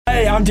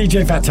Hey, I'm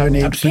DJ Fat Tony.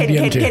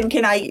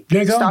 Can I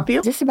stop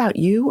you? Is this about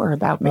you or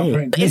about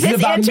me? This is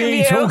about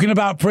me talking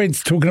about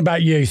Prince, talking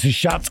about you, so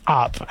shut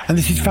up. And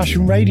this is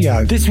Fashion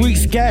Radio. This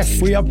week's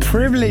guest, we are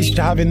privileged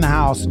to have in the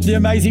house the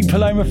amazing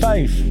Paloma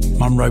Faith,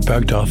 Munro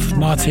Bergdorf,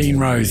 Martine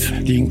Rose,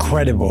 the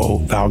incredible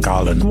Val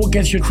Garland. What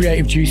gets your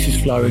creative juices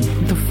flowing?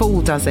 The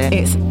Fool does it.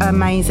 It's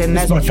amazing.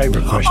 That's my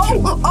favourite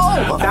question.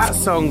 That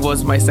song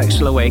was my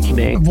sexual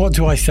awakening. What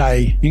do I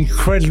say?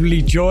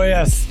 Incredibly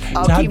joyous.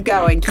 Keep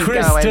going.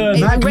 Kristen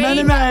McMenemy.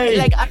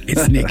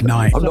 It's Nick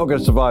Knight. I'm not going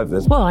to survive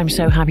this. Well, I'm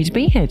so happy to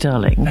be here,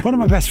 darling. One of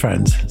my best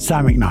friends,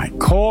 Sam McKnight.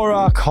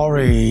 Cora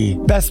Corrie.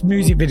 Best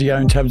music video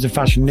in terms of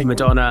fashion, Nick.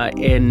 Madonna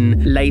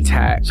in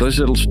latex. So this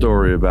little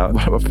story about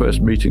one of our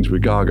first meetings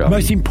with Gaga.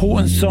 Most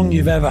important song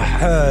you've ever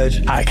heard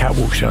at a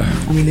catwalk show.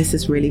 I mean, this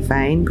is really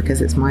vain because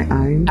it's my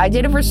own. I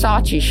did a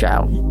Versace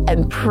show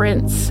and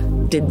Prince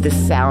did the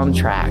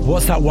soundtrack.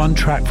 What's that one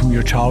track from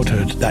your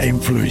childhood that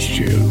influenced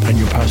you and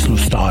your personal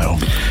style?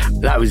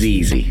 That was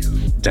easy.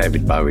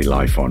 David Bowie,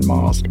 Life on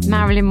Mars.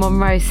 Marilyn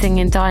Monroe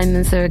singing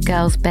Diamonds Are a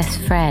Girl's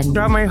Best Friend.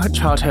 Throughout my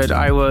childhood,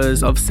 I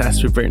was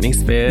obsessed with Britney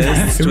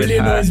Spears. It really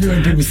annoys me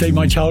when people say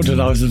my childhood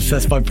I was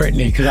obsessed by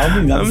Britney, because I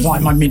think that was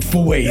like my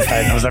mid-40s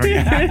then or something.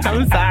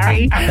 I'm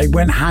sorry. They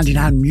went hand in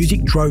hand.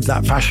 Music drove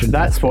that fashion.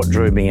 That's what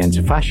drew me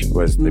into fashion,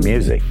 was the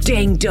music.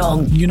 Ding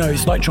dong. You know,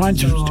 it's like trying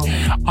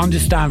to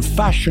understand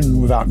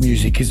fashion without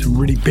music is a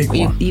really big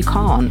one. You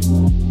can't.